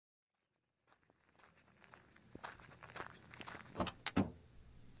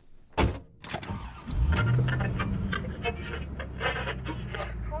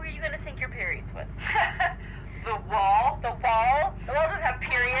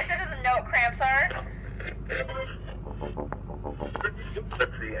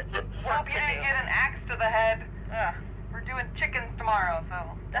ahead. Ugh. We're doing chickens tomorrow, so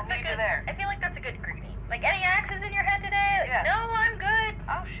we'll need you there. I feel like that's a good greeting. Like, any axes in your head today? Like, Yeah. No, I'm good.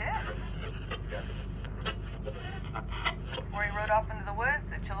 Oh, shit. Before he rode off into the woods,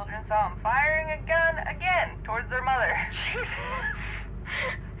 the children saw him firing a gun again towards their mother. Jesus.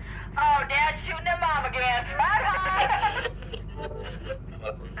 Oh, Dad's shooting at Mom again. Bye-bye.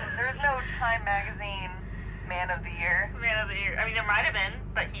 There was no Time Magazine Man of the Year. Man of the Year. I mean, there might have been,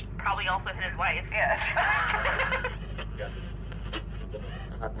 but he probably also hit his wife. Yes.